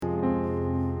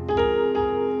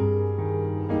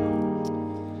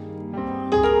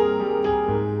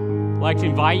I'd like to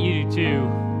invite you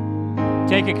to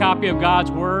take a copy of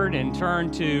God's Word and turn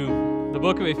to the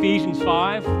book of Ephesians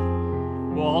 5.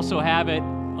 We'll also have it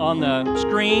on the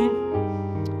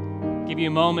screen. Give you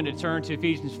a moment to turn to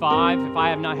Ephesians 5. If I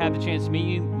have not had the chance to meet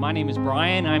you, my name is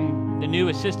Brian. I'm the new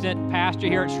assistant pastor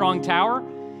here at Strong Tower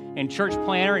and church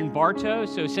planter in Bartow.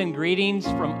 So send greetings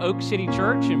from Oak City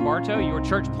Church in Bartow, your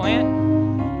church plant.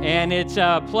 And it's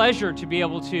a pleasure to be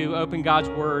able to open God's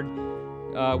Word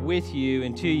with you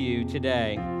and to you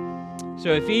today.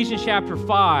 So Ephesians chapter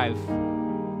 5,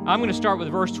 I'm going to start with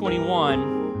verse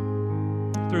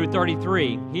 21 through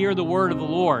 33. Hear the word of the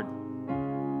Lord.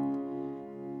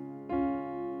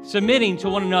 Submitting to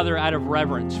one another out of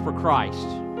reverence for Christ.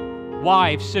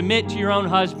 Wives, submit to your own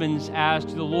husbands as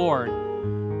to the Lord.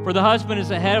 For the husband is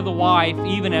the head of the wife,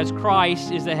 even as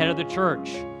Christ is the head of the church,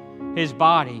 his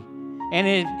body, and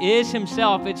it is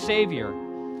himself its Savior.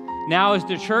 Now as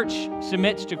the church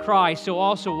submits to Christ, so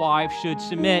also wives should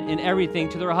submit in everything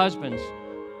to their husbands.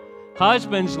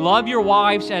 Husbands, love your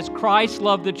wives as Christ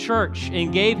loved the church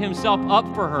and gave himself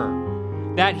up for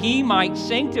her, that he might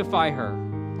sanctify her,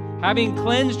 having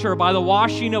cleansed her by the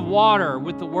washing of water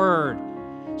with the word,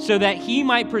 so that he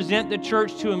might present the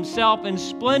church to himself in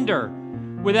splendor,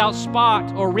 without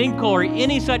spot or wrinkle or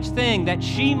any such thing, that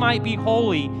she might be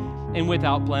holy and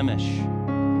without blemish.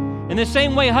 In the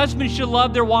same way, husbands should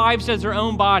love their wives as their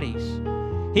own bodies.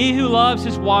 He who loves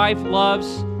his wife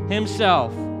loves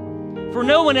himself. For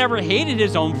no one ever hated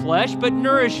his own flesh, but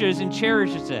nourishes and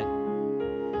cherishes it.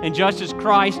 And just as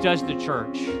Christ does the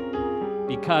church,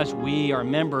 because we are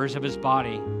members of his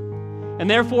body. And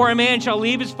therefore a man shall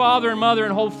leave his father and mother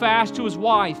and hold fast to his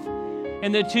wife,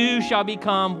 and the two shall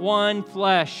become one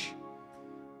flesh.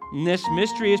 And this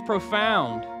mystery is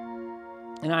profound.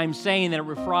 And I'm saying that it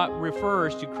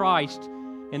refers to Christ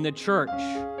and the church.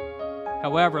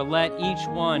 However, let each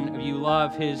one of you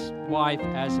love his wife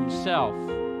as himself,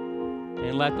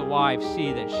 and let the wife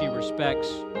see that she respects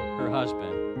her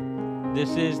husband.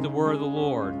 This is the word of the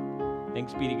Lord.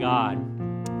 Thanks be to God.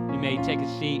 You may take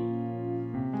a seat.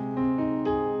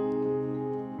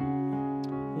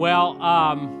 Well,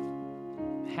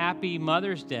 happy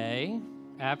Mother's Day.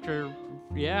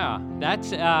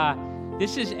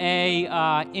 This is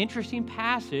a interesting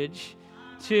passage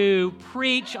to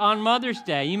preach on Mother's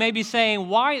Day. You may be saying,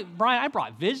 why, Brian, I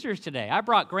brought visitors today. I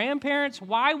brought grandparents.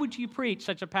 Why would you preach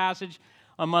such a passage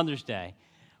on Mother's Day?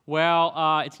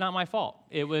 Well, it's not my fault.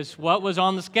 It was what was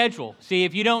on the schedule. See,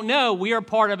 if you don't know, we are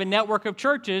part of a network of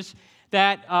churches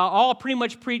that all pretty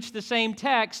much preach the same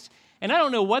text. And I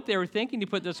don't know what they were thinking to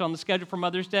put this on the schedule for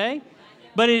Mother's Day,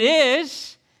 but it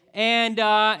is. And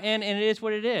it is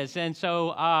what it is. And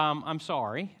so I'm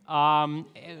sorry. Why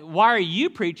are you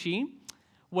preaching?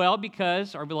 Well,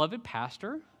 because our beloved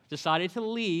pastor decided to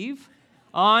leave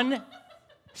on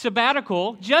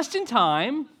sabbatical just in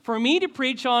time for me to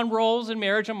preach on roles in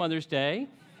marriage on Mother's Day,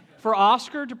 for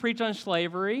Oscar to preach on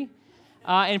slavery,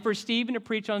 and for Stephen to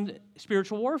preach on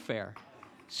spiritual warfare.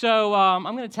 So I'm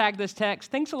going to tag this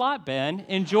text. Thanks a lot, Ben.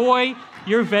 Enjoy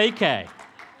your vacay.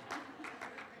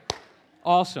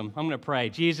 Awesome. I'm going to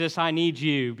pray. Jesus, I need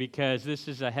you because this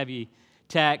is a heavy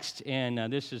text and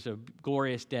this is a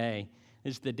glorious day.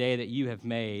 This is the day that you have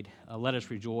made. Let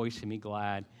us rejoice and be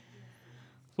glad.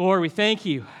 Lord, we thank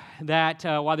you that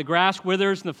while the grass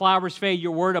withers and the flowers fade,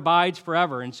 your word abides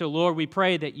forever. And so, Lord, we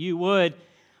pray that you would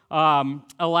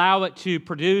allow it to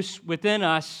produce within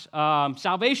us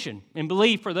salvation and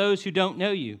belief for those who don't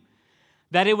know you.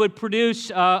 That it would produce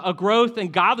a growth in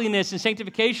godliness and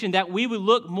sanctification, that we would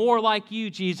look more like you,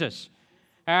 Jesus,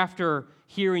 after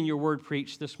hearing your word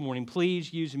preached this morning.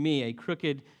 Please use me, a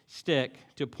crooked stick,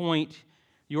 to point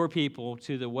your people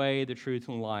to the way, the truth,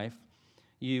 and life,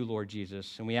 you, Lord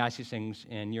Jesus. And we ask these things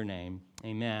in your name.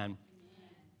 Amen.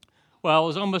 Well, it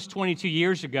was almost 22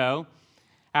 years ago,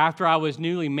 after I was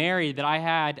newly married, that I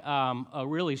had a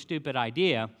really stupid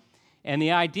idea. And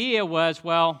the idea was,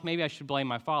 well, maybe I should blame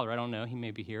my father. I don't know. He may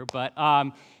be here. But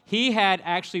he had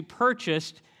actually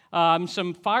purchased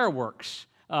some fireworks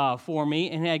for me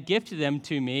and had gifted them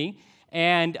to me.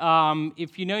 And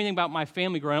if you know anything about my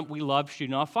family growing up, we loved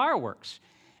shooting off fireworks.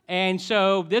 And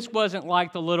so this wasn't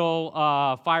like the little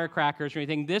firecrackers or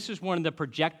anything. This is one of the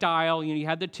projectile. You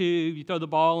have the tube, you throw the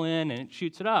ball in, and it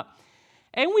shoots it up.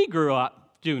 And we grew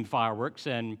up doing fireworks,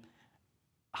 and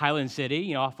Highland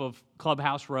City, off of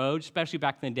Clubhouse Road, especially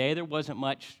back in the day, there wasn't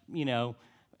much,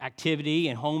 activity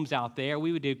and homes out there.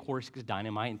 We would do Corsica's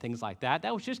Dynamite and things like that.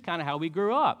 That was just kind of how we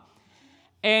grew up.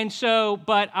 And so,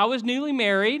 but I was newly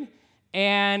married,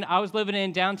 and I was living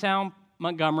in downtown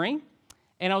Montgomery,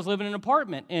 and I was living in an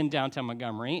apartment in downtown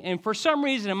Montgomery. And for some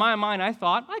reason, in my mind, I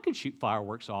thought I could shoot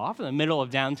fireworks off in the middle of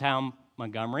downtown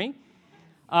Montgomery,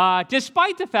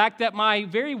 despite the fact that my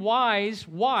very wise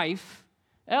wife,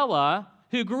 Ella,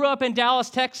 who grew up in Dallas,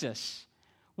 Texas,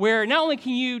 where not only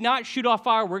can you not shoot off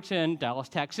fireworks in Dallas,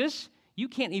 Texas, you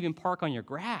can't even park on your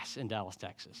grass in Dallas,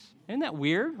 Texas. Isn't that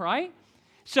weird, right?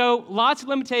 So lots of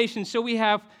limitations. So we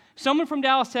have someone from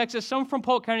Dallas, Texas, someone from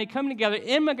Polk County coming together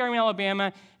in Montgomery,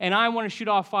 Alabama, and I want to shoot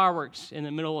off fireworks in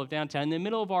the middle of downtown, in the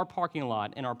middle of our parking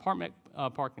lot, in our apartment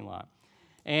parking lot.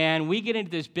 And we get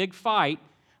into this big fight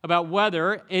about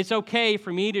whether it's okay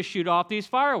for me to shoot off these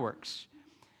fireworks.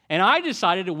 And I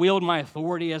decided to wield my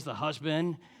authority as the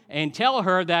husband and tell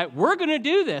her that we're going to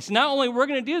do this. Not only we're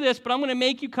going to do this, but I'm going to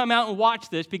make you come out and watch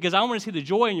this because I want to see the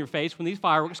joy in your face when these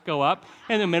fireworks go up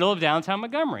in the middle of downtown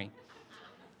Montgomery.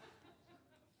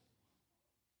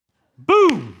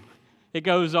 Boom! It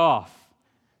goes off.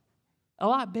 A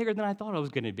lot bigger than I thought it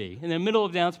was going to be. In the middle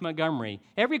of downtown Montgomery,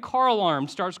 every car alarm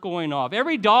starts going off.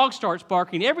 Every dog starts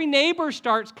barking. Every neighbor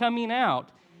starts coming out.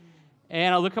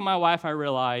 And I look at my wife and I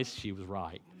realize she was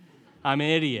right. I'm an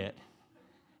idiot.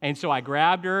 And so I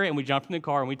grabbed her and we jumped in the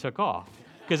car and we took off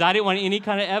because I didn't want any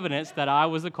kind of evidence that I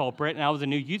was the culprit and I was a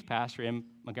new youth pastor in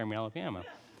Montgomery, Alabama.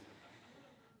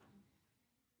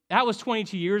 That was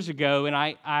 22 years ago, and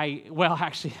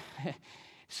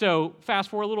so fast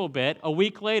forward a little bit. A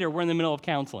week later, we're in the middle of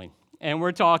counseling, and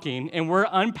we're talking, and we're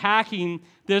unpacking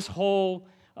this whole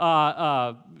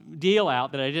deal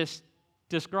out that I just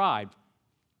described.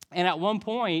 And at one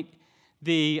point,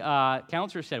 the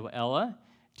counselor said, well, Ella,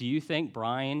 do you think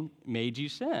Brian made you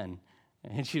sin?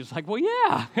 And she was like, well,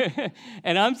 yeah.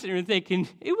 And I'm sitting there thinking,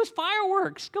 it was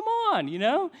fireworks. Come on, you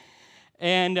know?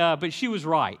 And but she was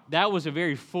right. That was a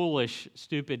very foolish,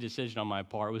 stupid decision on my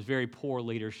part. It was very poor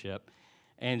leadership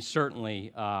and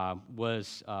certainly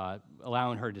was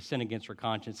allowing her to sin against her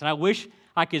conscience. And I wish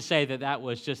I could say that that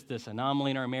was just this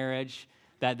anomaly in our marriage,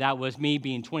 that was me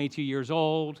being 22 years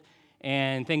old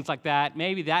and things like that.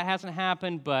 Maybe that hasn't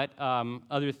happened, but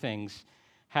other things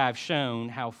have shown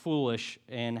how foolish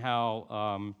and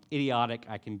how idiotic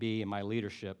I can be in my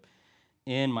leadership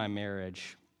in my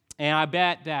marriage. And I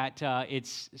bet that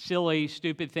it's silly,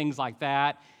 stupid things like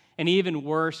that, and even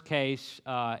worse case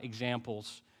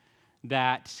examples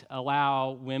that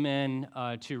allow women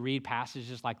to read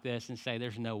passages like this and say,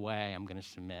 there's no way I'm going to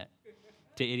submit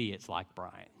to idiots like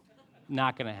Brian.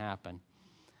 Not going to happen.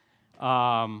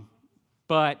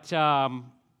 But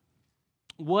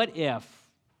what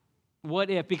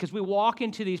if, because we walk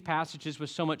into these passages with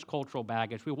so much cultural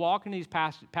baggage, we walk into these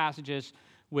passages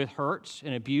with hurts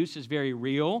and abuse is very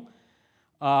real.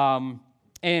 And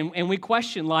we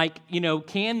question, like,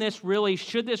 should this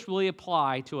really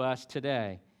apply to us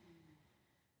today?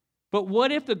 But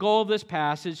what if the goal of this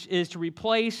passage is to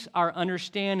replace our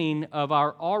understanding of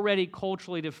our already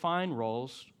culturally defined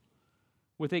roles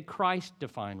with a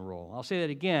Christ-defined role? I'll say that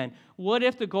again. What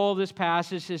if the goal of this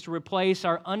passage is to replace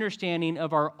our understanding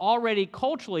of our already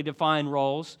culturally defined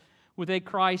roles with a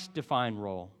Christ-defined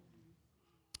role?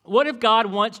 What if God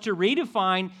wants to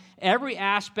redefine every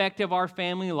aspect of our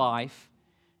family life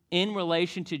in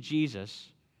relation to Jesus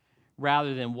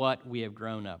rather than what we have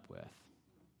grown up with?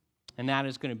 And that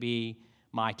is going to be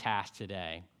my task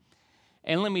today.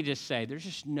 And let me just say, there's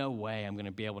just no way I'm going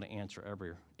to be able to answer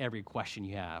every question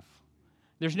you have.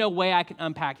 There's no way I can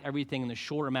unpack everything in the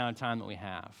short amount of time that we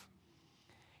have.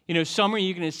 Some of you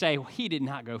are going to say, well, he did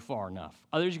not go far enough.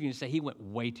 Others are going to say, he went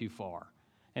way too far.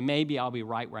 And maybe I'll be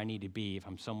right where I need to be if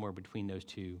I'm somewhere between those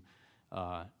two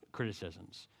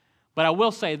criticisms. But I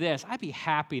will say this, I'd be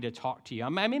happy to talk to you. I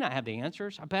may not have the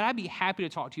answers, but I'd be happy to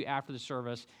talk to you after the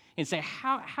service and say,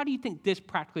 how do you think this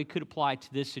practically could apply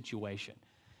to this situation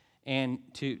and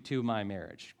to my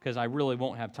marriage? Because I really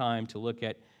won't have time to look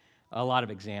at a lot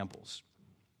of examples.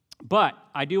 But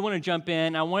I do want to jump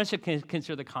in. I want us to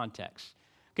consider the context.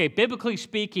 Okay, biblically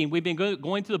speaking, we've been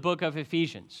going through the book of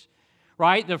Ephesians.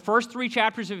 Right? The first 3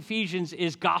 chapters of Ephesians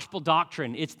is gospel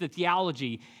doctrine. It's the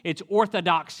theology. It's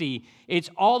orthodoxy. It's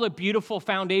all the beautiful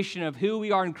foundation of who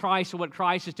we are in Christ and what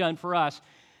Christ has done for us.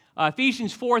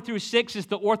 Ephesians 4 through 6 is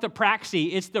the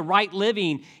orthopraxy. It's the right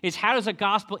living. It's how does the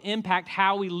gospel impact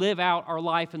how we live out our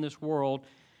life in this world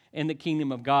in the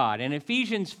kingdom of God. And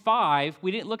Ephesians 5,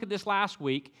 we didn't look at this last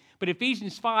week, but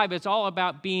Ephesians 5 is all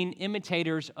about being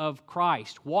imitators of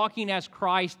Christ, walking as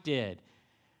Christ did.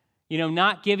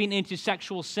 Not giving into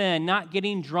sexual sin, not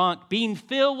getting drunk, being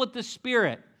filled with the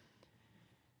Spirit.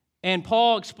 And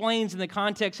Paul explains in the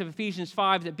context of Ephesians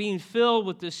 5 that being filled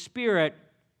with the Spirit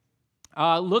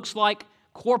looks like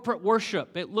corporate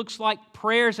worship. It looks like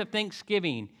prayers of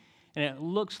thanksgiving. And it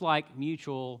looks like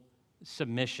mutual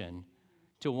submission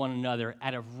to one another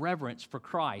out of reverence for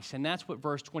Christ. And that's what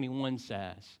verse 21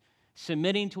 says.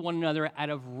 submitting to one another out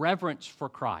of reverence for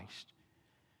Christ.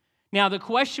 Now, the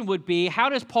question would be, how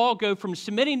does Paul go from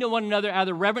submitting to one another out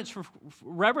of reverence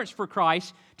for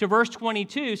Christ to verse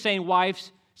 22 saying,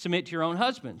 wives, submit to your own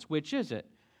husbands? Which is it?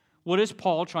 What is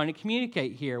Paul trying to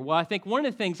communicate here? Well, I think one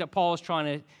of the things that Paul is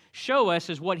trying to show us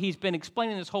is what he's been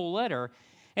explaining this whole letter,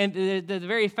 and the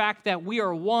very fact that we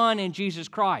are one in Jesus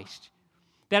Christ.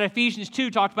 That Ephesians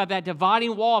 2 talked about that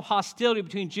dividing wall of hostility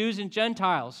between Jews and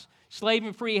Gentiles, slave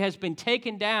and free, has been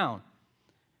taken down.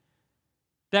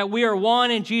 That we are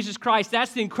one in Jesus Christ.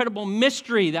 That's the incredible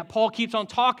mystery that Paul keeps on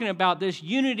talking about, this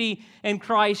unity in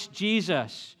Christ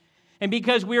Jesus. And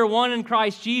because we are one in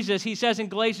Christ Jesus, he says in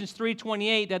Galatians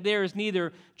 3:28 that there is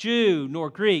neither Jew nor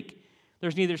Greek.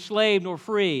 There's neither slave nor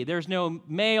free. There's no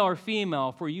male or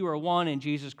female, for you are one in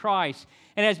Jesus Christ.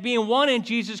 And as being one in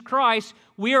Jesus Christ,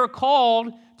 we are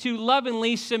called to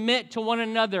lovingly submit to one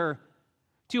another,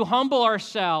 to humble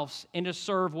ourselves, and to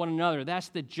serve one another. That's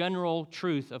the general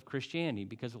truth of Christianity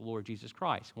because of the Lord Jesus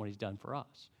Christ, what he's done for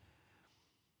us.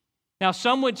 Now,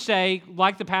 some would say,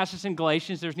 like the passage in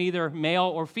Galatians, there's neither male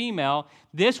or female.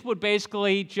 This would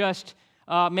basically just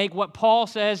make what Paul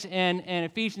says in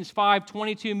Ephesians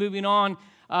 5:22 moving on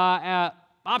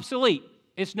obsolete.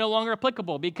 It's no longer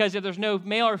applicable because if there's no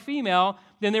male or female,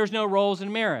 then there's no roles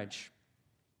in marriage.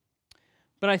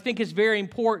 But I think it's very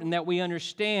important that we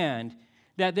understand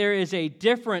that there is a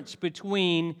difference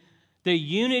between the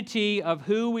unity of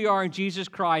who we are in Jesus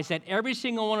Christ, that every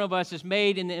single one of us is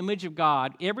made in the image of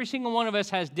God. Every single one of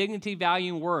us has dignity,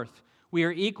 value, and worth. We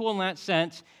are equal in that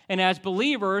sense. And as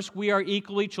believers, we are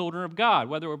equally children of God,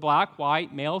 whether we're black,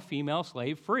 white, male, female,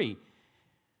 slave, free.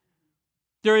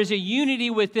 There is a unity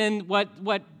within what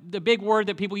the big word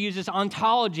that people use is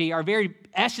ontology, our very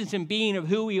essence and being of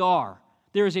who we are.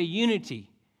 There is a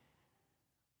unity.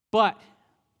 But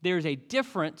there's a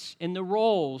difference in the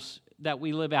roles that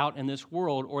we live out in this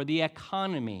world or the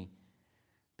economy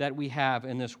that we have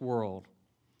in this world.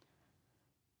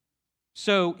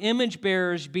 So image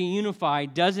bearers being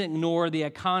unified doesn't ignore the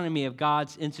economy of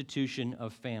God's institution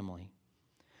of family.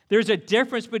 There's a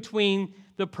difference between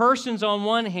the persons on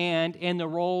one hand and the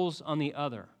roles on the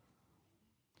other.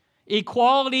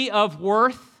 Equality of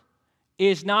worth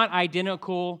is not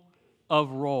identical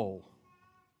of role.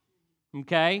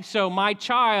 Okay, so my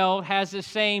child has the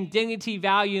same dignity,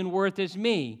 value, and worth as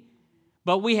me,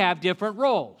 but we have different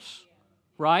roles,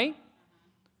 right?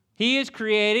 He is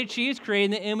created, she is created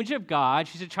in the image of God.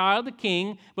 She's a child of the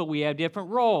King, but we have different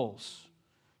roles,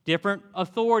 different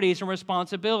authorities and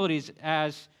responsibilities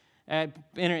that's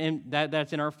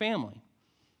in our family.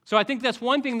 So I think that's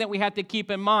one thing that we have to keep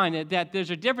in mind, that there's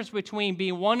a difference between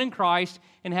being one in Christ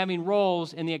and having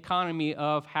roles in the economy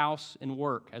of house and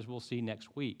work, as we'll see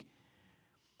next week.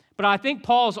 But I think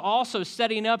Paul's also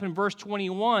setting up in verse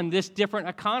 21 this different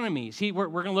economies. We're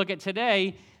going to look at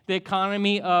today the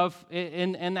economy of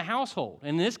in the household.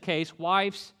 In this case,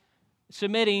 wives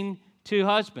submitting to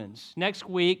husbands. Next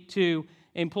week, to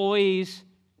employees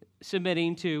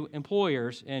submitting to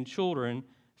employers, and children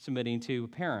submitting to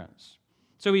parents.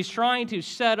 So he's trying to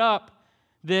set up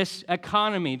this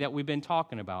economy that we've been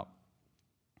talking about.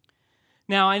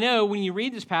 Now, I know when you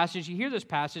read this passage, you hear this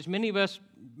passage, many of us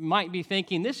might be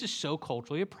thinking, this is so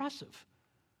culturally oppressive.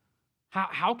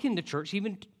 How can the church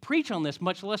even preach on this,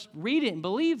 much less read it and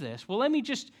believe this? Well, let me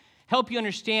just help you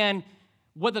understand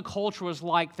what the culture was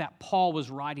like that Paul was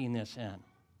writing this in.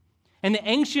 In the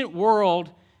ancient world,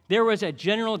 there was a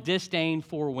general disdain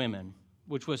for women,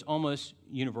 which was almost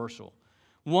universal.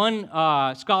 One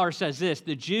scholar says this: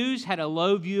 the Jews had a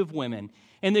low view of women.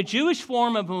 In the Jewish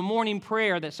form of a morning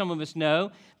prayer that some of us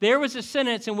know, there was a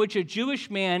sentence in which a Jewish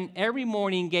man every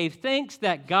morning gave thanks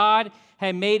that God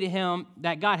had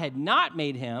not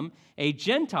made him a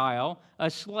Gentile,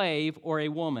 a slave, or a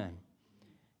woman.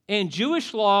 In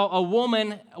Jewish law, a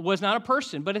woman was not a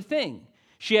person, but a thing.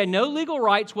 She had no legal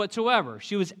rights whatsoever.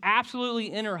 She was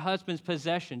absolutely in her husband's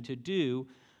possession to do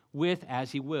with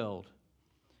as he willed.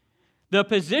 The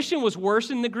position was worse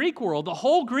in the Greek world. The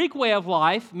whole Greek way of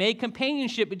life made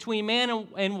companionship between man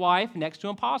and wife next to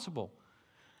impossible.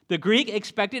 The Greek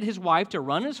expected his wife to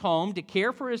run his home, to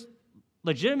care for his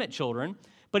legitimate children,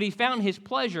 but he found his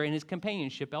pleasure in his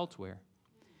companionship elsewhere.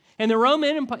 In the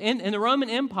Roman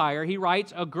Empire, he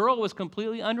writes, a girl was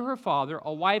completely under her father,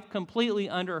 a wife completely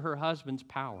under her husband's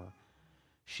power.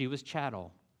 She was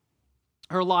chattel.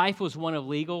 Her life was one of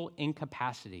legal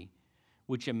incapacity,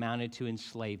 which amounted to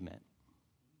enslavement.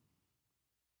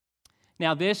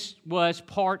 Now, this was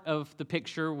part of the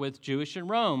picture with Jewish and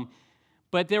Rome,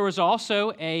 but there was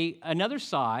also another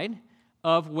side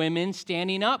of women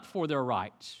standing up for their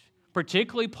rights.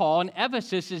 Particularly Paul in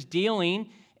Ephesus is dealing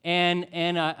and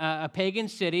a pagan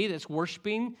city that's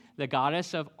worshiping the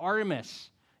goddess of Artemis,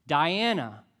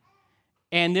 Diana.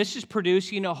 And this is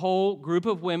producing a whole group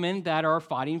of women that are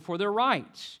fighting for their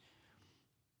rights.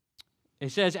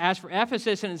 It says, as for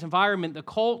Ephesus and its environment, the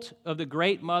cult of the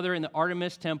great mother in the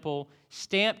Artemis temple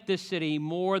stamped this city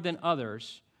more than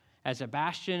others as a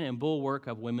bastion and bulwark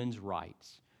of women's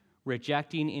rights,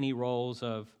 rejecting any roles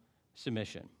of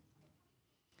submission.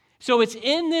 So it's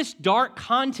in this dark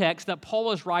context that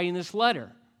Paul is writing this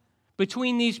letter,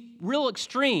 between these real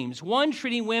extremes, one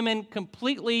treating women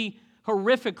completely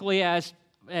horrifically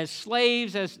as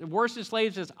slaves, as worse as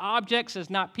slaves, as objects,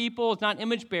 as not people, as not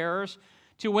image bearers,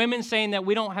 to women saying that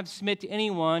we don't have to submit to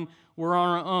anyone, we're on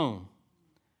our own.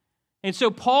 And so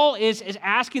Paul is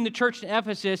asking the church in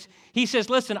Ephesus, he says,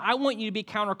 listen, I want you to be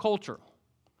countercultural.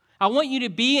 I want you to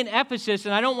be in Ephesus,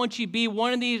 and I don't want you to be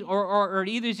one of these or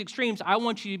either of these extremes. I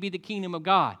want you to be the kingdom of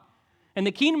God. And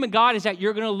the kingdom of God is that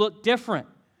you're going to look different.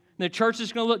 The church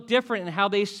is going to look different in how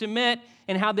they submit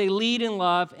and how they lead in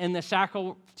love in the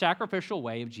sacrificial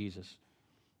way of Jesus.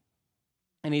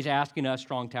 And he's asking us,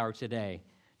 Strong Tower, today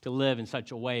to live in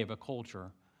such a way of a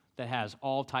culture that has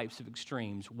all types of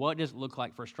extremes. What does it look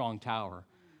like for a Strong Tower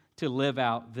to live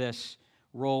out this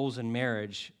roles in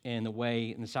marriage in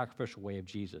the sacrificial way of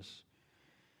Jesus?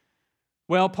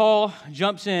 Well, Paul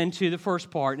jumps into the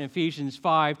first part in Ephesians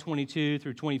 5:22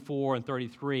 through 24 and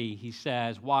 33. He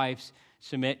says, wives,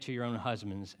 submit to your own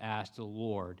husbands as to the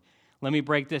Lord. Let me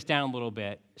break this down a little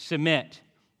bit. Submit.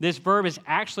 This verb is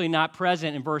actually not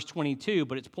present in verse 22,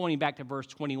 but it's pointing back to verse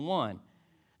 21.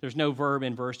 There's no verb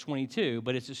in verse 22,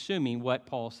 but it's assuming what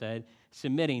Paul said,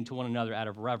 submitting to one another out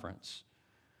of reverence.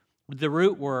 The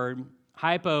root word,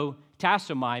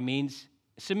 hypotasomai, means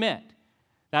submit.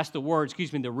 That's the word,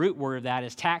 the root word of that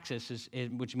is taxis,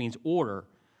 which means order.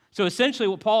 So essentially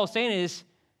what Paul is saying is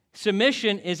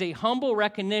submission is a humble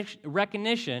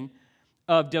recognition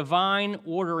of divine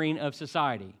ordering of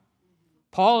society.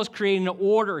 Paul is creating an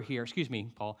order here.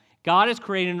 God is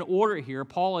creating an order here.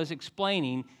 Paul is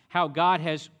explaining how God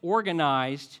has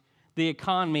organized the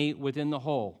economy within the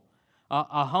whole.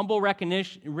 A humble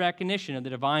recognition of the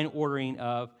divine ordering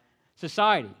of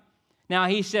society. Now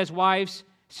he says, wives,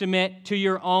 submit to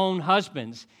your own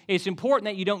husbands. It's important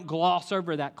that you don't gloss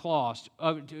over that clause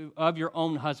of your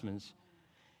own husbands.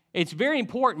 It's very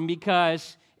important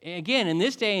because, again, in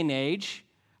this day and age,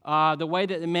 the way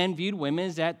that the men viewed women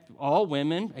is that all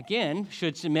women, again,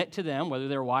 should submit to them, whether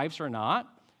they're wives or not,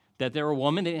 that they're a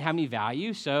woman, they didn't have any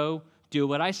value, so do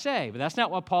what I say. But that's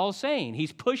not what Paul's saying.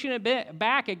 He's pushing a bit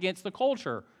back against the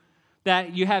culture,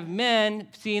 that you have men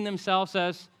seeing themselves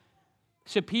as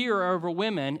superior over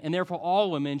women, and therefore all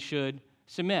women should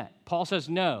submit. Paul says,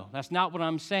 no, that's not what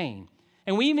I'm saying.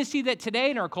 And we even see that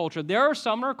today in our culture. There are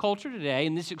some in our culture today,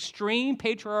 in this extreme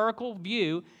patriarchal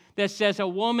view, that says a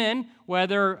woman,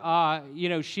 whether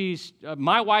she's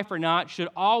my wife or not, should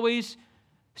always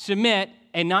submit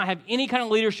and not have any kind of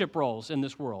leadership roles in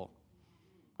this world.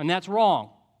 And that's wrong.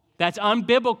 That's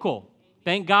unbiblical.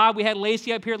 Thank God we had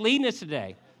Lacey up here leading us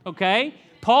today, okay?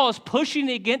 Paul is pushing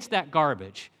against that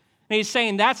garbage. And he's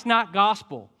saying that's not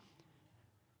gospel.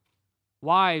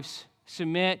 Wives,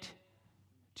 submit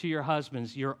to your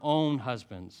husbands, your own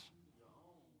husbands.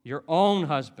 Your own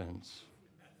husbands.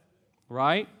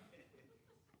 Right?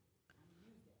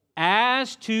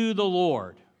 As to the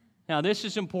Lord. Now, this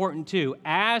is important too.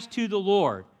 As to the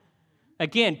Lord.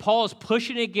 Again, Paul is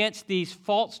pushing against these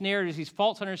false narratives, these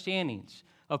false understandings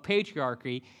of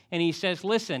patriarchy. And he says,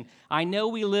 listen, I know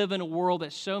we live in a world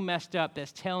that's so messed up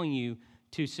that's telling you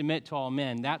to submit to all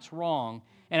men. That's wrong.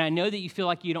 And I know that you feel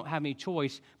like you don't have any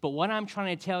choice, but what I'm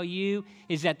trying to tell you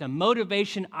is that the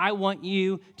motivation I want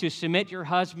you to submit your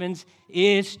husbands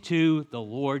is to the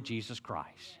Lord Jesus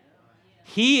Christ.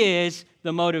 He is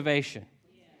the motivation.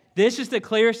 This is the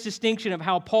clearest distinction of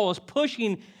how Paul is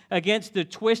pushing against the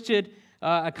twisted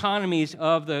economies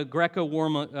of the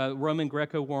Roman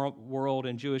Greco world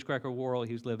and Jewish Greco world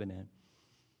he was living in.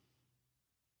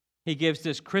 He gives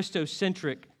this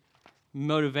Christocentric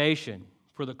motivation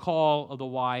for the call of the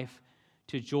wife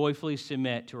to joyfully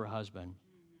submit to her husband.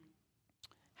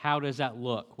 How does that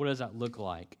look? What does that look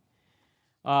like?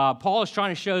 Paul is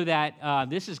trying to show that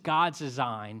this is God's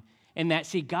design, and that,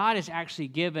 see, God has actually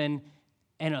given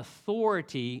an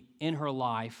authority in her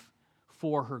life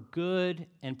for her good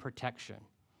and protection.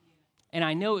 And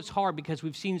I know it's hard because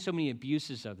we've seen so many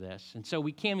abuses of this, and so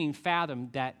we can't even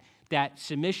fathom that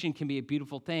submission can be a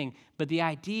beautiful thing, but the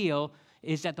ideal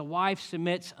is that the wife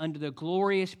submits under the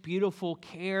glorious, beautiful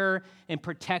care and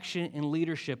protection and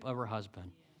leadership of her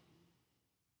husband.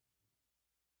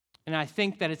 And I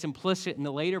think that it's implicit in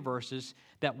the later verses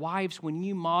that wives, when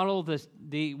you model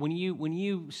when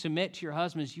you submit to your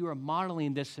husbands, you are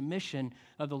modeling the submission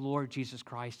of the Lord Jesus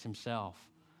Christ himself.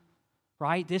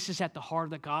 Right? This is at the heart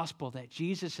of the gospel, that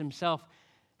Jesus himself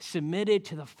submitted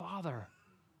to the Father.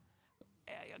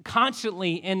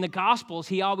 Constantly in the Gospels,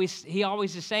 he always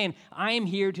is saying, I am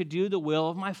here to do the will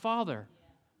of my Father.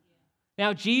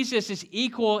 Now, Jesus is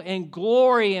equal in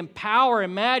glory and power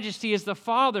and majesty as the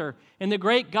Father. In the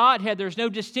great Godhead, there's no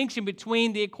distinction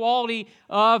between the equality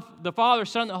of the Father,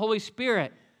 Son, and the Holy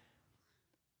Spirit.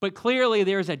 But clearly,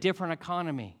 there's a different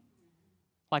economy,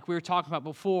 like we were talking about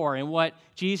before. And what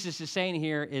Jesus is saying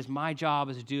here is, my job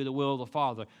is to do the will of the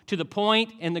Father. To the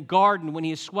point in the garden when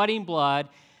he is sweating blood,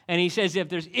 and he says, if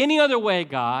there's any other way,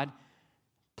 God,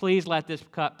 please let this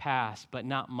cup pass, but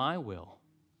not my will,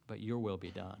 but your will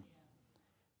be done.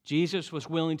 Jesus was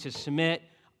willing to submit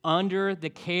under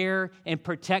the care and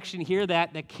protection, hear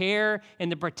that, the care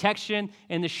and the protection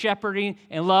and the shepherding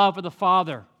and love of the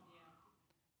Father.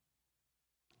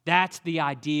 That's the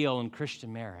ideal in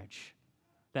Christian marriage,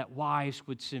 that wives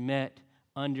would submit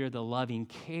under the loving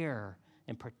care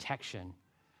and protection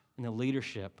and the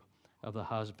leadership of the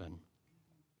husband.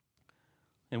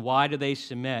 And why do they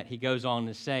submit? He goes on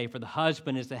to say, for the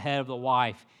husband is the head of the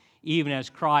wife, even as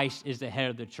Christ is the head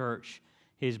of the church,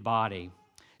 his body.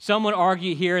 Some would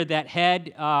argue here that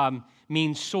head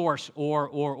means source or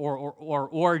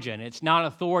origin. It's not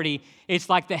authority. It's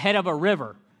like the head of a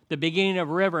river, the beginning of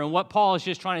a river. And what Paul is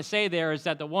just trying to say there is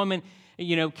that the woman,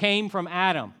 came from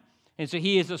Adam. And so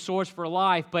he is the source for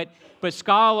life. But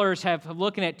scholars have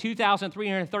looking at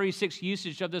 2,336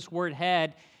 usage of this word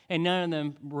head, and none of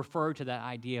them refer to that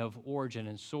idea of origin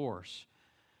and source.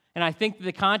 And I think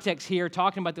the context here,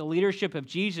 talking about the leadership of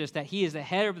Jesus, that he is the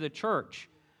head of the church,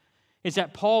 is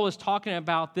that Paul is talking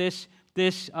about this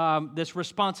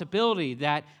responsibility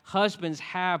that husbands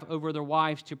have over their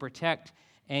wives to protect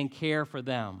and care for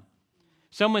them.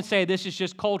 Some would say this is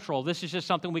just cultural. This is just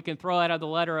something we can throw out of the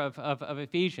letter of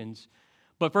Ephesians.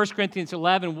 But 1 Corinthians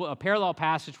 11, a parallel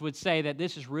passage, would say that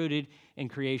this is rooted in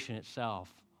creation itself,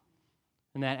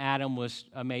 and that Adam was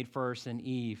made first and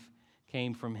Eve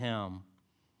came from him.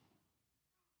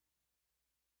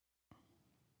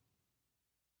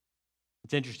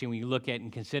 It's interesting when you look at and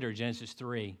consider Genesis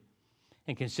 3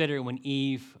 and consider when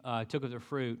Eve took of the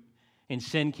fruit and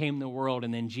sin came in the world,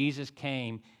 and then Jesus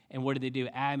came, and what did they do?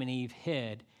 Adam and Eve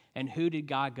hid. And who did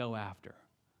God go after?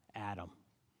 Adam.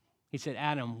 He said,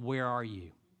 Adam, where are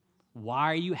you?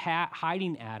 Why are you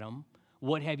hiding, Adam?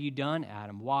 What have you done,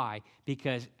 Adam? Why?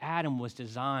 Because Adam was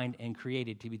designed and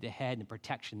created to be the head and the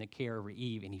protection, the care over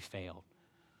Eve, and he failed.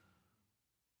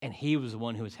 And he was the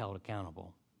one who was held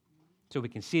accountable. So we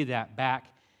can see that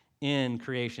back in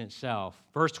creation itself.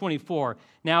 Verse 24,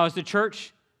 now as the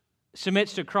church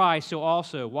submits to Christ, so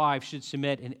also wives should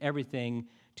submit in everything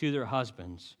to their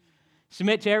husbands.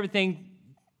 Submit to everything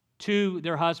to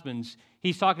their husbands.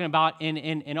 He's talking about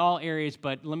in all areas,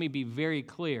 but let me be very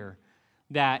clear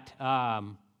that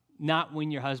not when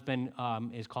your husband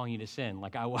is calling you to sin,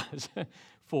 like I was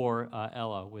for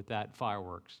Ella with that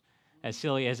fireworks, as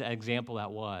silly as an example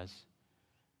that was.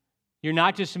 You're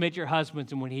not to submit to your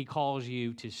husbands when he calls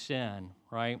you to sin,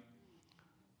 right?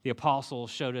 The apostles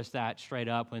showed us that straight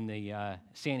up when the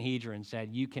Sanhedrin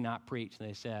said, you cannot preach. And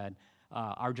they said,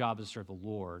 our job is to serve the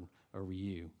Lord over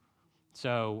you.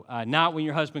 So not when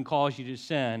your husband calls you to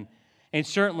sin, and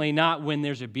certainly not when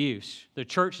there's abuse. The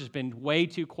church has been way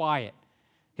too quiet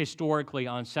historically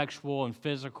on sexual and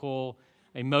physical,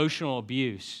 emotional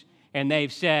abuse. And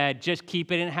they've said, just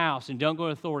keep it in-house and don't go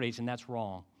to authorities, and that's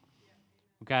wrong.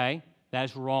 Okay? That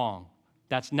is wrong.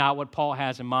 That's not what Paul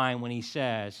has in mind when he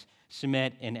says,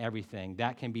 submit in everything.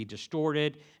 That can be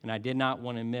distorted, and I did not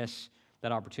want to miss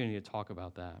that opportunity to talk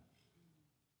about that.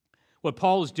 What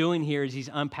Paul is doing here is he's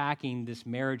unpacking this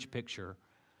marriage picture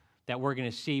that we're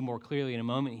going to see more clearly in a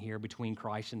moment here between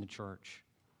Christ and the church.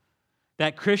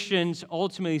 That Christians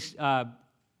ultimately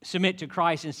submit to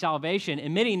Christ in salvation,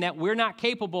 admitting that we're not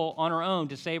capable on our own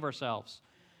to save ourselves.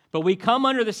 But we come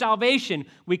under the salvation,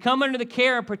 we come under the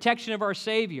care and protection of our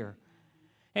Savior.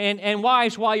 And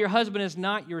wives, while your husband is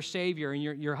not your Savior and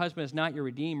your husband is not your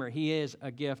Redeemer, he is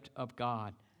a gift of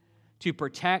God to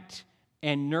protect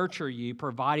and nurture you,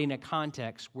 providing a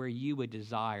context where you would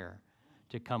desire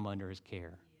to come under his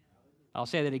care. I'll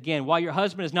say that again. While your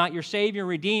husband is not your Savior and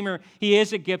Redeemer, he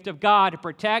is a gift of God to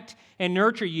protect and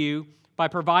nurture you by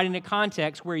providing a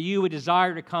context where you would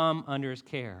desire to come under his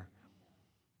care.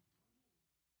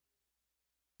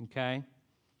 Okay?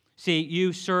 See,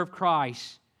 you serve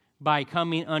Christ by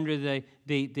coming under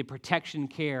the protection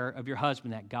care of your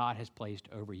husband that God has placed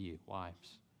over you,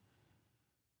 wives.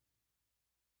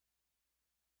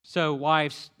 So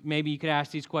wives, maybe you could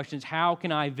ask these questions. How can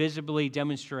I visibly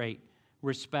demonstrate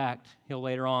respect? He'll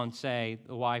later on say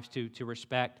the wives to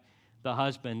respect the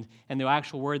husband. And the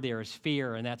actual word there is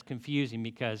fear, and that's confusing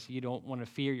because you don't want to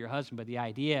fear your husband, but the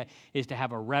idea is to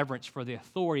have a reverence for the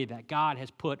authority that God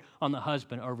has put on the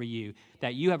husband over you,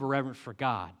 that you have a reverence for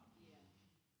God.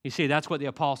 You see, that's what the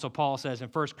Apostle Paul says in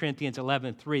 1 Corinthians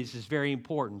 11:3. This is very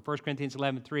important. 1 Corinthians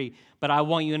 11:3. But I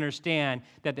want you to understand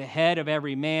that the head of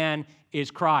every man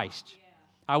is Christ.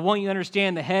 I want you to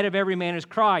understand the head of every man is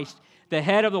Christ. The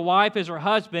head of the wife is her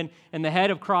husband, and the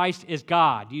head of Christ is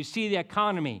God. Do you see the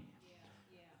economy?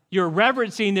 You're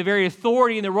reverencing the very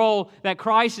authority and the role that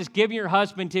Christ has given your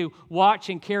husband to watch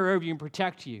and care over you and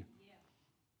protect you.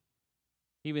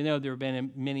 Even though there have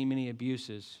been many, many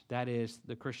abuses, that is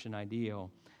the Christian ideal.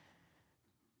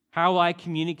 How will I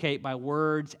communicate by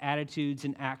words, attitudes,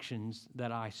 and actions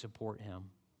that I support him?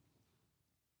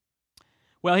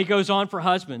 Well, he goes on for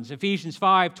husbands. Ephesians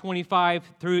 5:25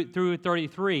 through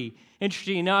 33.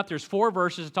 Interesting enough, there's 4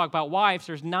 verses that talk about wives.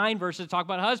 There's 9 verses that talk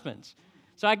about husbands.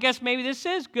 So I guess maybe this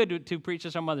is good to preach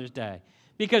this on Mother's Day.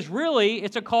 Because really,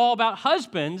 it's a call about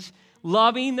husbands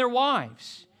loving their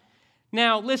wives.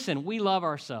 Now, listen, we love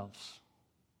ourselves.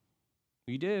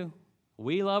 We do.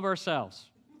 We love ourselves.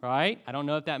 Right? I don't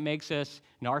know if that makes us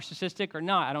narcissistic or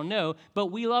not. I don't know. But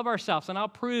we love ourselves. And I'll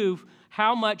prove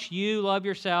how much you love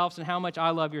yourselves and how much I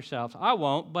love yourselves. I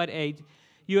won't, but a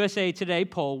USA Today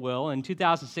poll will in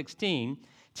 2016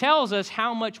 tells us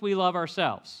how much we love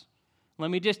ourselves. Let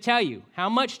me just tell you, how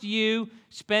much do you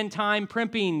spend time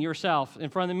primping yourself in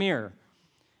front of the mirror?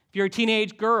 If you're a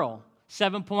teenage girl,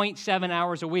 7.7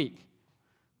 hours a week.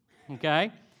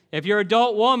 Okay? If you're an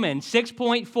adult woman,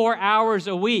 6.4 hours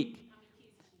a week.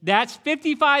 That's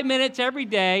 55 minutes every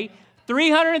day,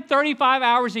 335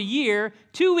 hours a year,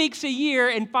 2 weeks a year,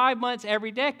 and 5 months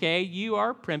every decade. You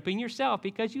are primping yourself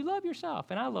because you love yourself,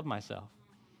 and I love myself,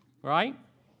 right?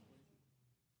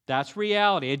 That's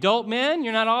reality. Adult men,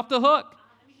 you're not off the hook.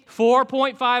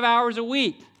 4.5 hours a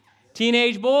week.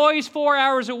 Teenage boys, 4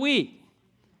 hours a week.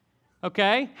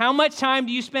 Okay? How much time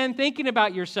do you spend thinking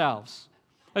about yourselves?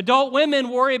 Adult women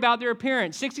worry about their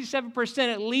appearance,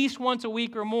 67% at least once a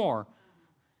week or more.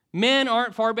 Men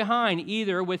aren't far behind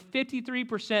either, with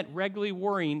 53% regularly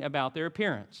worrying about their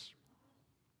appearance.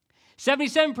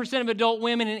 77% of adult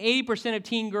women and 80% of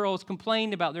teen girls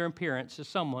complained about their appearance to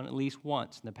someone at least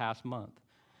once in the past month.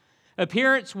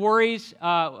 Appearance worries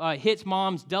hits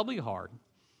moms doubly hard.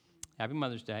 Happy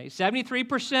Mother's Day.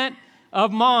 73%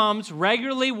 of moms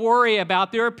regularly worry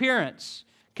about their appearance,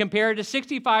 compared to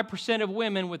 65% of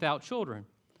women without children.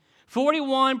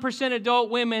 41% adult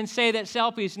women say that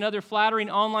selfies and other flattering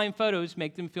online photos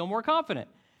make them feel more confident.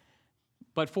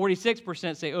 But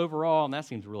 46% say overall, and that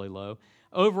seems really low,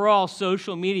 overall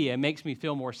social media makes me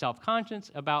feel more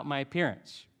self-conscious about my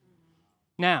appearance.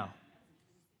 Now,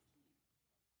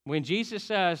 when Jesus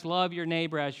says, love your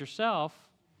neighbor as yourself,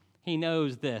 he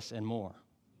knows this and more,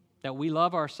 that we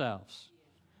love ourselves.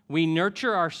 We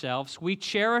nurture ourselves. We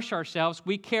cherish ourselves.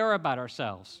 We care about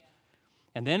ourselves.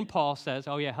 And then Paul says,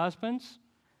 oh yeah, husbands,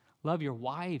 love your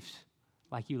wives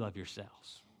like you love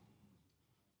yourselves.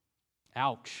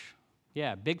 Ouch.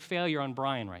 Yeah, big failure on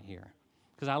Brian right here.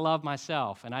 Because I love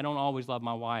myself, and I don't always love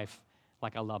my wife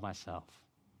like I love myself.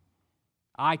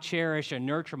 I cherish and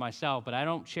nurture myself, but I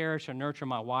don't cherish or nurture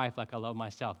my wife like I love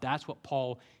myself. That's what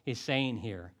Paul is saying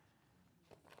here.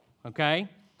 Okay?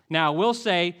 Now, we'll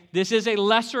say this is a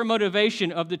lesser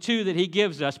motivation of the two that he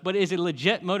gives us, but is a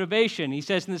legit motivation. He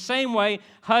says, in the same way,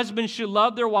 husbands should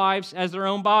love their wives as their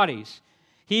own bodies.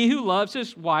 He who loves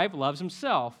his wife loves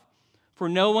himself, for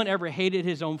no one ever hated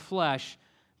his own flesh,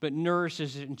 but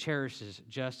nourishes it and cherishes it,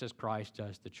 just as Christ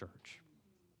does the church.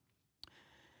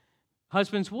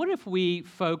 Husbands, what if we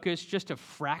focus just a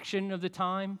fraction of the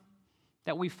time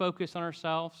that we focus on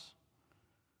ourselves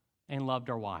and loved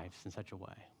our wives in such a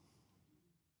way?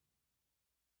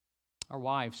 Our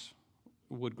wives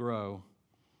would grow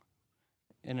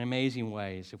in amazing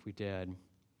ways if we did.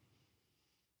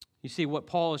 You see, what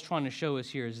Paul is trying to show us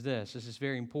here is this. This is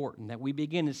very important, that we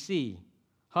begin to see,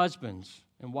 husbands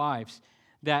and wives,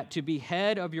 that to be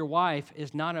head of your wife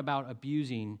is not about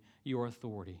abusing your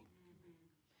authority.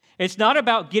 It's not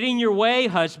about getting your way,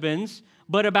 husbands,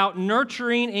 but about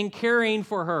nurturing and caring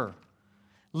for her.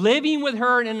 Living with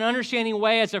her in an understanding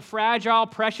way as a fragile,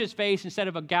 precious vase instead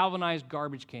of a galvanized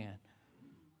garbage can.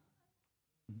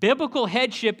 Biblical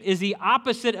headship is the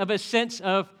opposite of a sense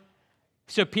of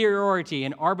superiority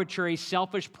and arbitrary,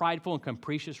 selfish, prideful, and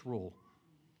capricious rule.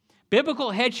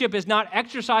 Biblical headship is not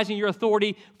exercising your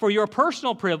authority for your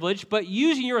personal privilege, but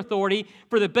using your authority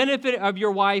for the benefit of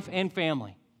your wife and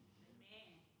family.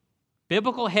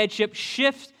 Biblical headship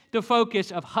shifts the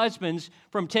focus of husbands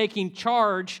from taking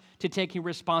charge to taking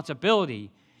responsibility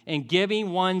and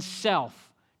giving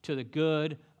oneself to the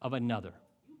good of another.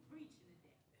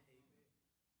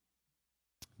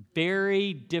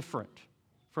 Very different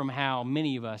from how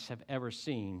many of us have ever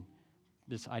seen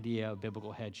this idea of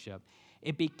biblical headship.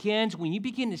 It begins, when you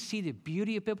begin to see the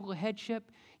beauty of biblical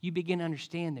headship, you begin to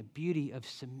understand the beauty of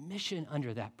submission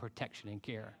under that protection and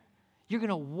care. You're going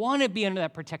to want to be under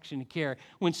that protection and care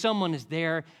when someone is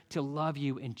there to love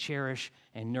you and cherish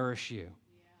and nourish you.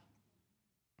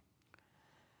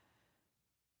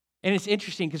 And it's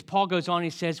interesting because Paul goes on and he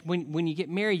says, when you get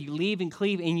married, you leave and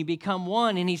cleave and you become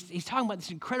one. And he's talking about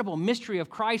this incredible mystery of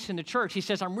Christ in the church. He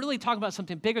says, I'm really talking about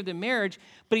something bigger than marriage,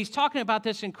 but he's talking about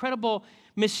this incredible,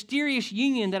 mysterious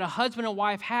union that a husband and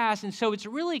wife has. And so it's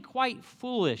really quite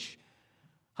foolish,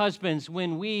 husbands,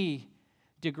 when we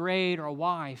degrade our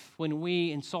wife, when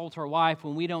we insult our wife,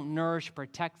 when we don't nourish,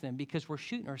 protect them, because we're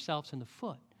shooting ourselves in the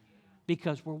foot,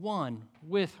 because we're one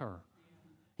with her.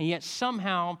 And yet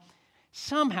somehow,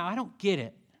 I don't get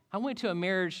it. I went to a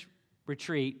marriage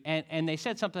retreat, and they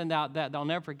said something that I'll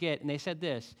never forget, and they said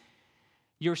this: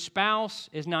 your spouse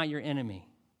is not your enemy.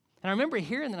 And I remember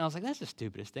hearing that, and I was like, that's the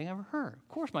stupidest thing I ever heard. Of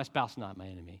course my spouse is not my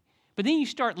enemy. But then you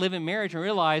start living marriage and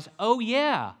realize, oh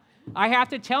yeah, I have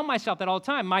to tell myself that all the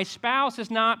time. My spouse is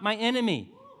not my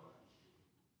enemy.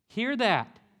 Hear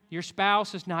that. Your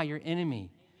spouse is not your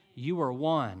enemy. You are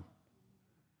one.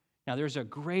 Now, there's a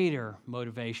greater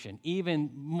motivation, even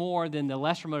more than the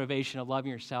lesser motivation of loving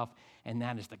yourself, and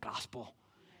that is the gospel.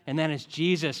 And that is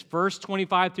Jesus. Verse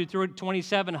 25 through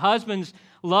 27, husbands,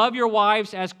 love your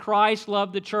wives as Christ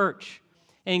loved the church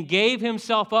and gave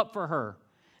himself up for her,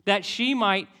 that he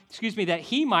might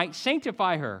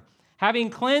sanctify her,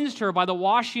 having cleansed her by the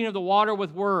washing of the water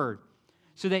with word,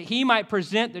 so that he might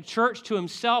present the church to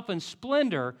himself in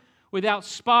splendor, without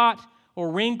spot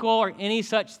or wrinkle or any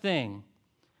such thing,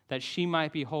 that she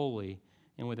might be holy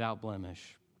and without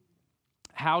blemish.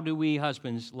 How do we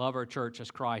husbands love our church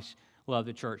as Christ loved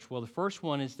the church? Well, the first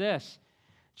one is this: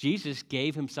 Jesus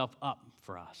gave himself up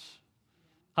for us.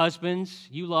 Husbands,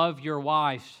 you love your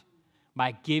wives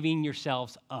by giving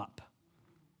yourselves up,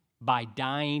 by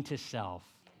dying to self,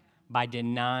 by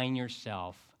denying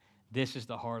yourself. This is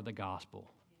the heart of the gospel.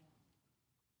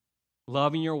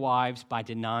 Loving your wives by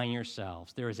denying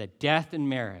yourselves. There is a death in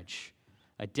marriage,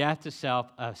 a death to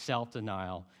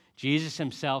self-denial. Jesus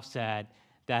himself said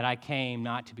that I came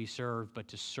not to be served, but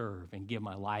to serve and give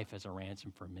my life as a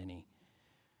ransom for many.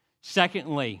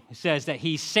 Secondly, it says that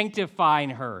he's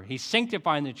sanctifying her. He's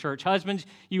sanctifying the church. Husbands,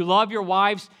 you love your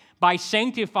wives by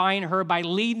sanctifying her, by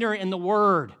leading her in the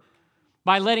word,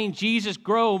 by letting Jesus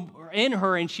grow in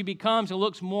her and she becomes and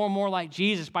looks more and more like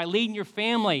Jesus, by leading your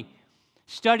family,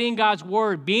 studying God's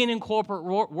word, being in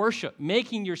corporate worship,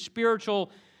 making your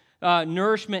spiritual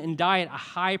nourishment and diet a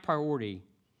high priority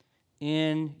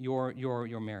in your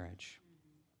marriage.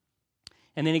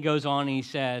 And then he goes on and he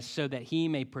says, so that he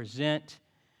may present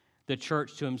the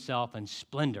church to himself in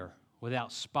splendor,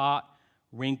 without spot,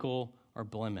 wrinkle, or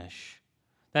blemish.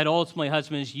 That ultimately,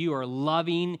 husbands, you are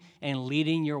loving and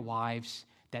leading your wives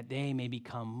that they may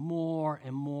become more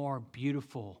and more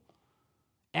beautiful,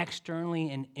 externally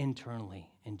and internally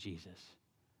in Jesus.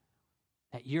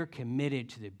 That you're committed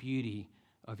to the beauty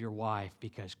of your wife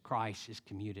because Christ is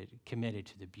committed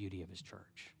to the beauty of his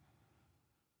church.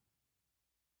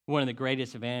 One of the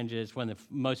greatest advantages, one of the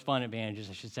most fun advantages,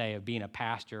 I should say, of being a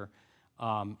pastor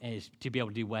is to be able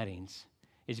to do weddings,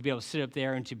 is to be able to sit up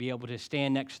there and to be able to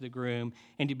stand next to the groom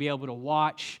and to be able to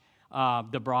watch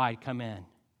the bride come in.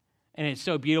 And it's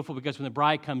so beautiful because when the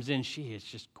bride comes in, she is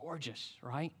just gorgeous,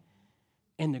 right?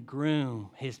 And the groom,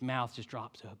 his mouth just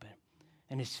drops open.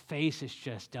 And his face is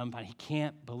just dumbfounded. He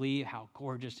can't believe how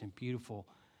gorgeous and beautiful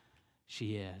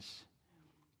she is.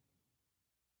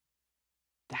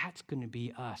 That's going to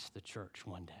be us, the church,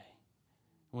 one day.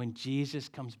 When Jesus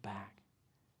comes back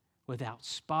without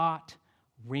spot,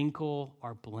 wrinkle,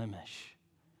 or blemish.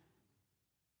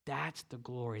 That's the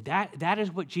glory. That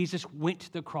is what Jesus went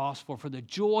to the cross for the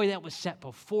joy that was set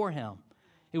before him.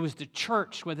 It was the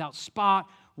church without spot,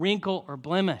 wrinkle, or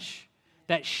blemish.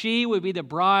 That she would be the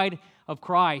bride of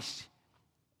Christ.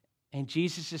 And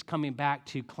Jesus is coming back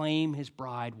to claim his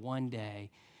bride one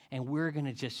day. And we're going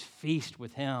to just feast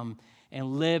with him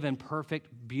and live in perfect,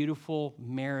 beautiful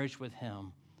marriage with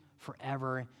him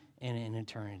forever and in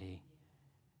eternity.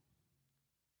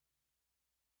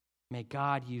 May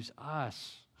God use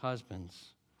us, husbands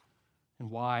and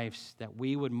wives, that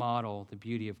we would model the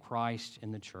beauty of Christ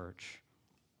in the church.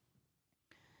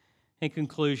 In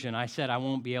conclusion, I said I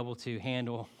won't be able to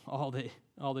handle all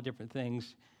the different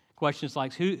things Questions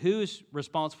like, who is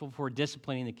responsible for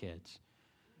disciplining the kids?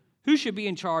 Who should be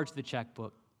in charge of the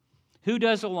checkbook? Who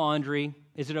does the laundry?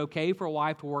 Is it okay for a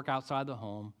wife to work outside the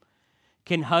home?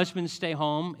 Can husbands stay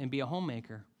home and be a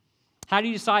homemaker? How do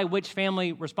you decide which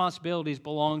family responsibilities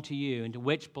belong to you and to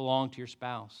which belong to your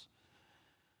spouse?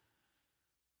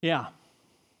 Yeah,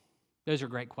 those are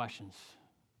great questions.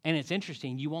 And it's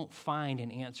interesting, you won't find an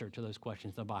answer to those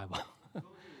questions in the Bible.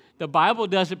 The Bible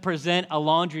doesn't present a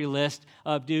laundry list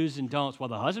of do's and don'ts. Well,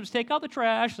 the husbands take out the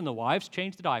trash and the wives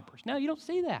change the diapers. No, you don't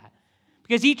see that.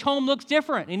 Because each home looks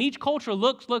different and each culture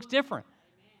looks different.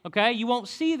 Okay? You won't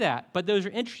see that. But those are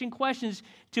interesting questions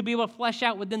to be able to flesh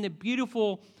out within the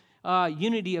beautiful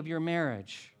unity of your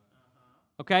marriage.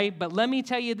 Okay? But let me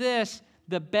tell you this.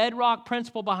 The bedrock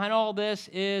principle behind all this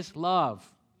is love.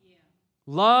 Yeah.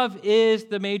 Love is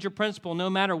the major principle. No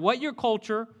matter what your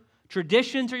culture,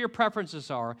 traditions, or your preferences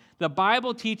are, the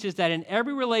Bible teaches that in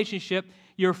every relationship,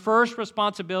 your first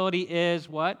responsibility is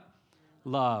what?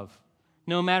 Love.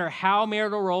 No matter how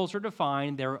marital roles are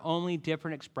defined, there are only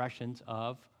different expressions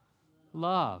of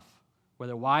love,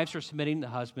 whether wives are submitting to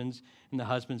husbands and the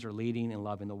husbands are leading and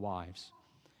loving the wives.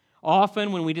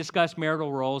 Often when we discuss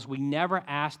marital roles, we never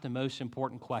ask the most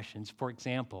important questions. For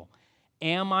example,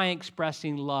 am I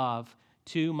expressing love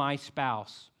to my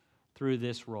spouse through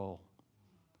this role?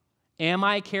 Am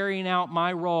I carrying out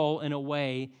my role in a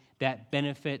way that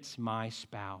benefits my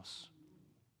spouse?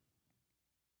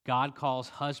 God calls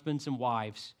husbands and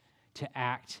wives to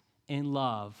act in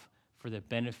love for the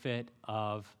benefit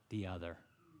of the other.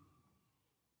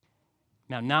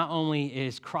 Now, not only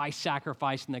is Christ's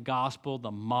sacrifice in the gospel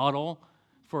the model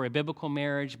for a biblical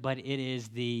marriage, but it is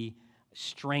the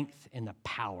strength and the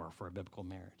power for a biblical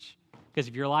marriage. Because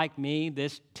if you're like me,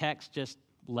 this text just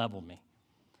leveled me.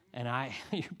 And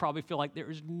you probably feel like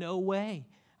there is no way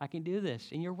I can do this.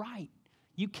 And you're right.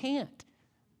 You can't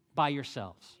by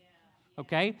yourselves.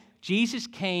 Okay? Jesus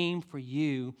came for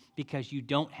you because you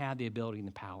don't have the ability and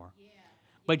the power.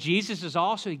 But Jesus is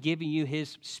also giving you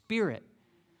his Spirit.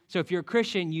 So if you're a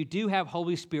Christian, you do have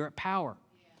Holy Spirit power.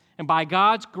 And by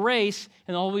God's grace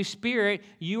and the Holy Spirit,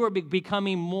 you are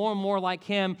becoming more and more like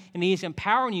him, and he's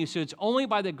empowering you. So it's only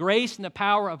by the grace and the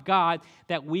power of God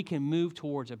that we can move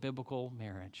towards a biblical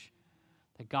marriage.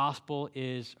 The gospel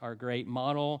is our great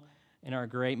model and our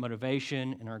great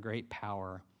motivation and our great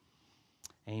power.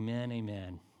 Amen,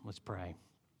 amen. Let's pray.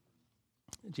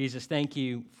 Jesus, thank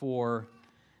you for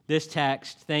this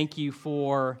text. Thank you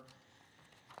for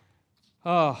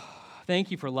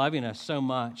loving us so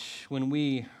much when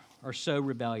we are so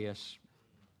rebellious.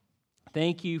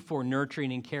 Thank you for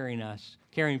nurturing and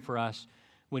caring for us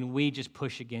when we just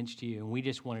push against you and we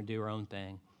just want to do our own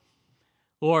thing.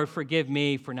 Lord, forgive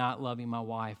me for not loving my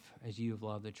wife as you have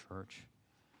loved the church.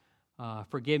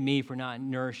 Forgive me for not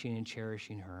nourishing and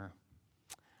cherishing her.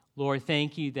 Lord,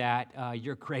 thank you that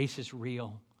your grace is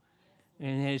real.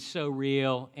 And it is so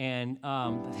real. And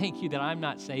thank you that I'm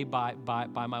not saved by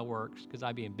my works, because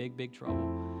I'd be in big, big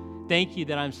trouble. Thank you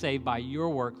that I'm saved by your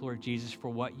work, Lord Jesus, for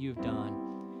what you've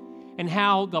done. And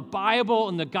how the Bible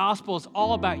and the gospel is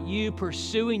all about you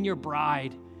pursuing your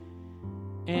bride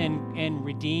and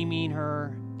redeeming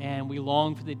her. And we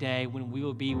long for the day when we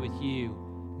will be with you,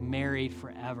 married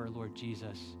forever, Lord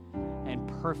Jesus, in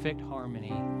perfect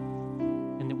harmony.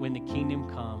 And when the kingdom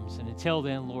comes. And until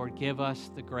then, Lord, give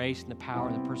us the grace and the power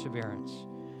and the perseverance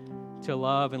to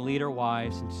love and lead our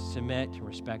wives and to submit and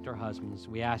respect our husbands.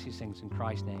 We ask these things in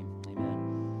Christ's name. Amen.